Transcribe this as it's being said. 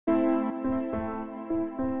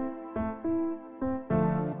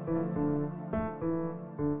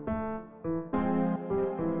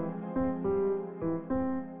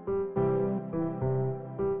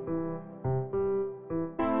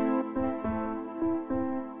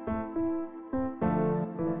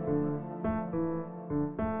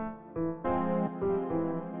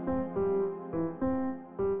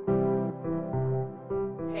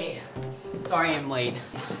Sorry I'm late.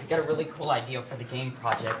 I got a really cool idea for the game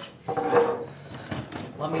project.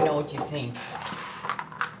 Let me know what you think.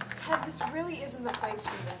 Ted, this really isn't the place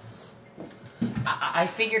for this. I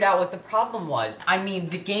figured out what the problem was. I mean,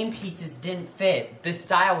 the game pieces didn't fit. The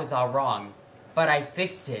style was all wrong. But I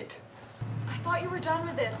fixed it. I thought you were done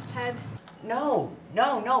with this, Ted. No,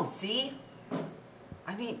 see?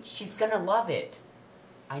 I mean, she's gonna love it.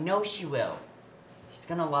 I know she will. She's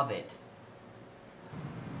gonna love it.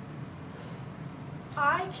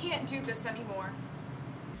 I can't do this anymore.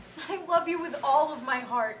 I love you with all of my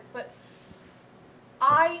heart, but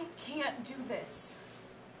I can't do this.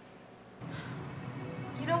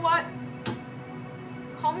 You know what?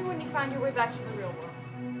 Call me when you find your way back to the real world.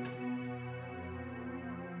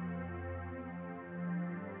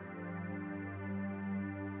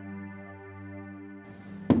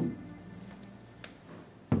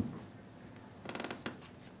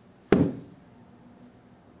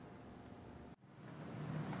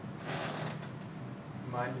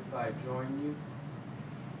 Mind if I join you?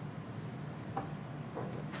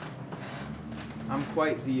 I'm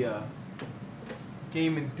quite the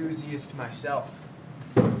game enthusiast myself.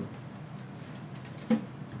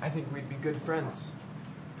 I think we'd be good friends.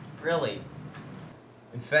 Really?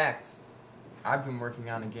 In fact, I've been working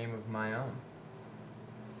on a game of my own.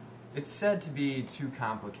 It's said to be too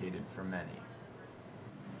complicated for many.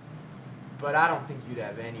 But I don't think you'd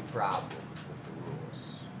have any problems with the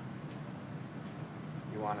rules.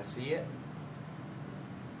 You want to see it?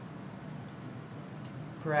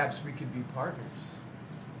 Perhaps we could be partners.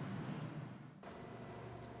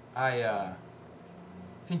 I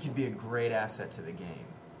think you'd be a great asset to the game.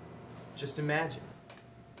 Just imagine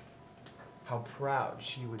how proud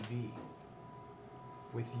she would be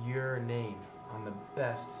with your name on the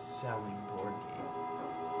best-selling board game.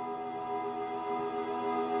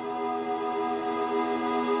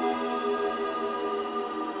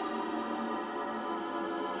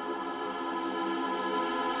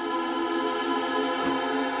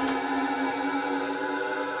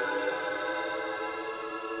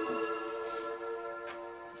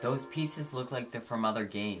 Those pieces look like they're from other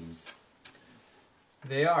games.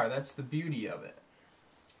 They are. That's the beauty of it.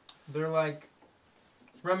 They're like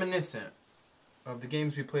reminiscent of the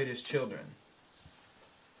games we played as children.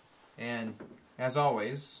 And as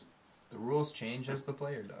always, the rules change as the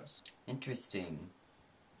player does. Interesting.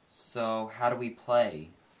 So, how do we play?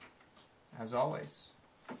 As always,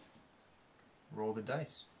 roll the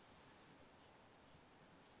dice.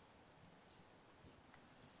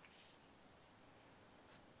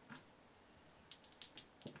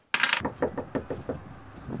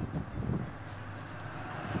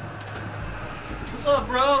 What's up,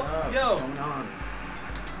 bro? Yo. What's going on?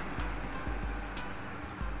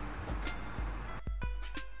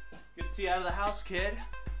 Good to see you out of the house, kid.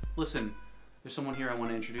 Listen, there's someone here I want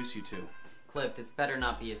to introduce you to. Cliff, this better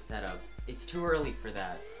not be a setup. It's too early for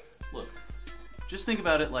that. Look, just think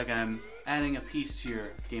about it like I'm adding a piece to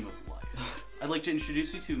your game of life. I'd like to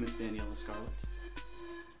introduce you to Miss Daniela Scarlett.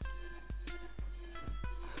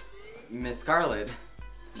 Miss Scarlett.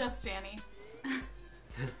 Just Danny.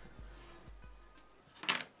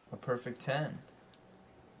 A perfect 10.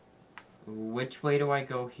 Which way do I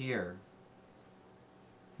go here?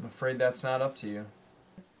 I'm afraid that's not up to you.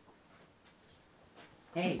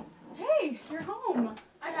 Hey. Hey, you're home.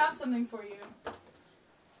 I have something for you.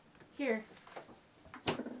 Here.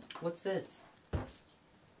 What's this?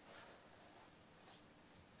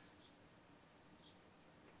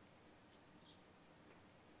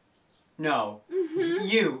 No. Mm-hmm.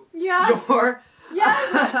 You. Yeah. You're...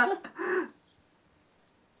 Yes.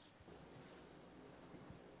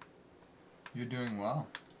 You're doing well.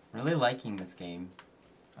 Really liking this game.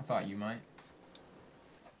 I thought you might.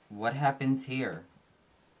 What happens here?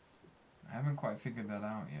 I haven't quite figured that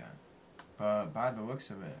out yet. But by the looks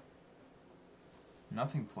of it,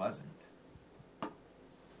 nothing pleasant.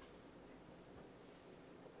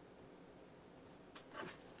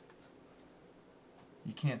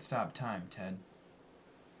 You can't stop time, Ted.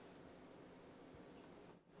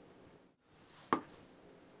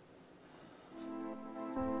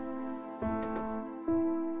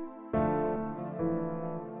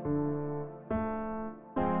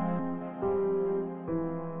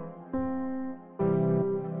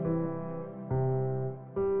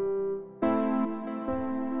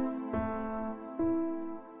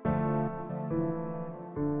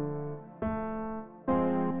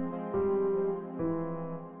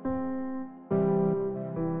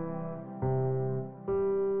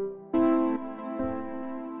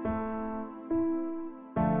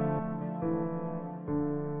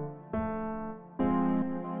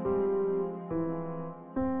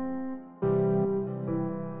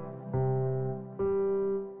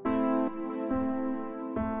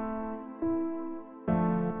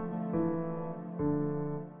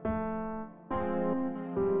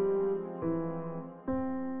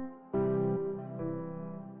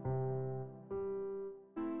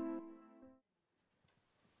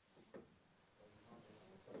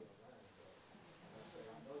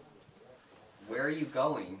 are you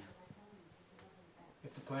going? You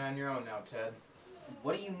have to play on your own now, Ted.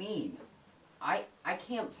 What do you mean? I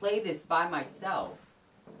can't play this by myself.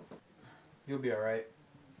 You'll be alright.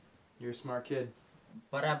 You're a smart kid.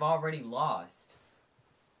 But I've already lost.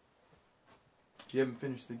 You haven't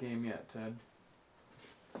finished the game yet, Ted.